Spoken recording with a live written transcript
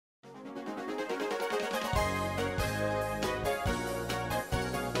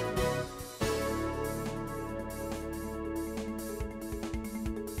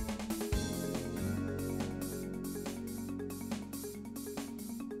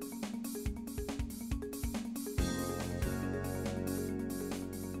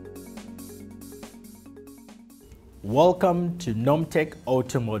Welcome to Nomtech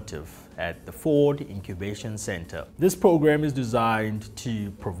Automotive at the Ford Incubation Center. This program is designed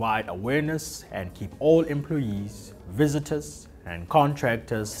to provide awareness and keep all employees, visitors, and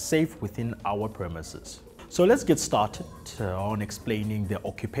contractors safe within our premises. So let's get started on explaining the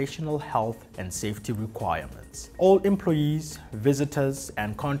occupational health and safety requirements. All employees, visitors,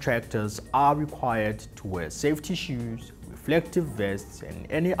 and contractors are required to wear safety shoes, reflective vests, and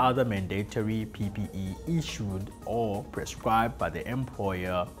any other mandatory PPE issued or prescribed by the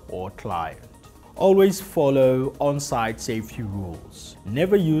employer or client. Always follow on-site safety rules.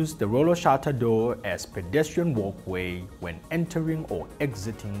 Never use the roller shutter door as pedestrian walkway when entering or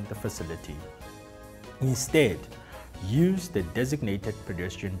exiting the facility. Instead, use the designated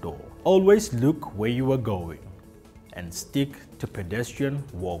pedestrian door. Always look where you are going and stick to pedestrian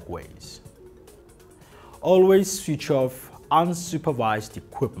walkways. Always switch off unsupervised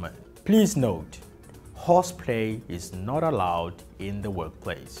equipment. Please note, horseplay is not allowed in the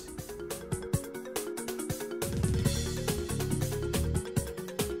workplace.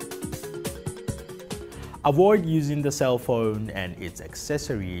 Avoid using the cell phone and its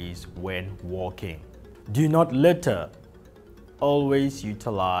accessories when walking. Do not litter. Always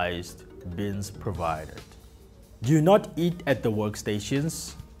utilize bins provided. Do not eat at the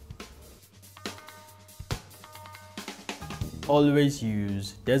workstations. Always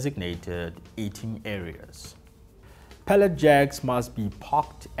use designated eating areas. Pallet jacks must be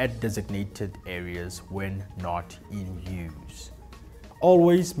parked at designated areas when not in use.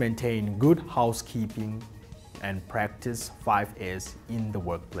 Always maintain good housekeeping and practice 5S in the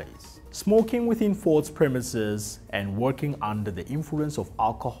workplace. Smoking within Ford's premises and working under the influence of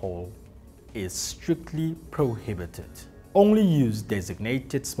alcohol is strictly prohibited. Only use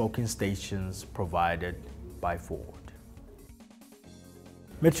designated smoking stations provided by Ford.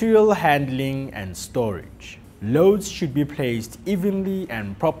 Material handling and storage. Loads should be placed evenly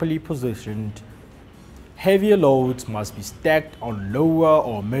and properly positioned. Heavier loads must be stacked on lower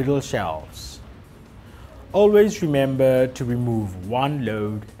or middle shelves. Always remember to remove one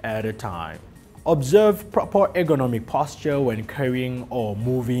load at a time. Observe proper ergonomic posture when carrying or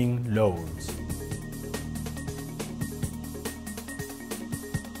moving loads.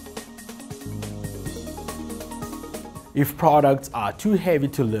 If products are too heavy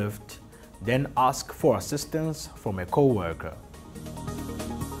to lift, then ask for assistance from a coworker.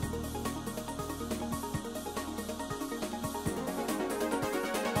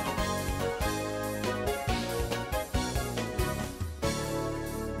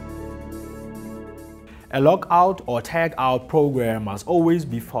 A lockout or tag-out program must always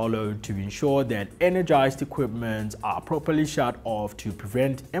be followed to ensure that energized equipment are properly shut off to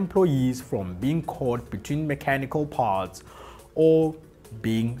prevent employees from being caught between mechanical parts or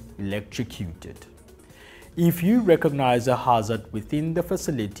being electrocuted. If you recognize a hazard within the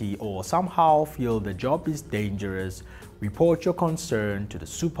facility or somehow feel the job is dangerous, report your concern to the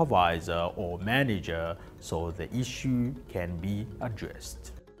supervisor or manager so the issue can be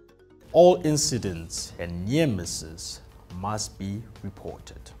addressed. All incidents and near misses must be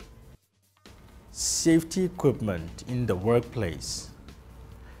reported. Safety equipment in the workplace.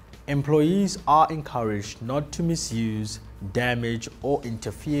 Employees are encouraged not to misuse, damage, or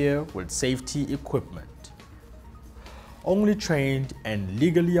interfere with safety equipment. Only trained and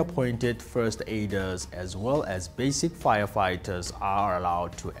legally appointed first aiders as well as basic firefighters are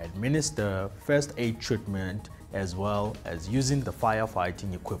allowed to administer first aid treatment as well as using the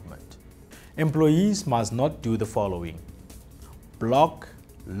firefighting equipment. Employees must not do the following: block,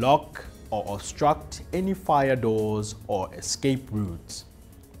 lock, or obstruct any fire doors or escape routes.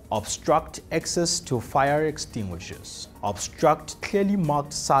 Obstruct access to fire extinguishers. Obstruct clearly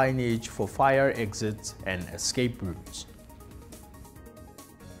marked signage for fire exits and escape routes.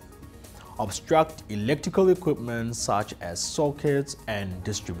 Obstruct electrical equipment such as sockets and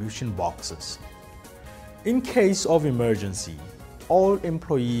distribution boxes. In case of emergency, all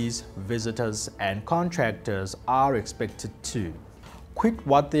employees, visitors, and contractors are expected to quit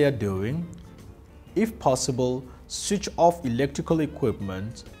what they are doing. If possible, switch off electrical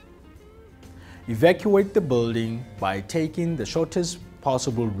equipment. Evacuate the building by taking the shortest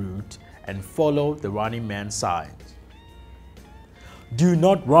possible route and follow the running man signs. Do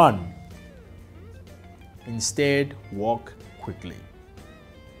not run. Instead, walk quickly.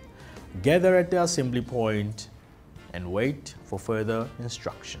 Gather at the assembly point and wait for further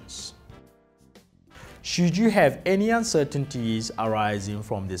instructions. Should you have any uncertainties arising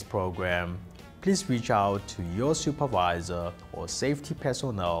from this program, please reach out to your supervisor or safety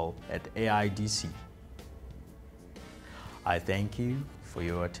personnel at AIDC. I thank you for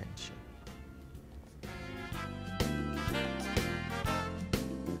your attention.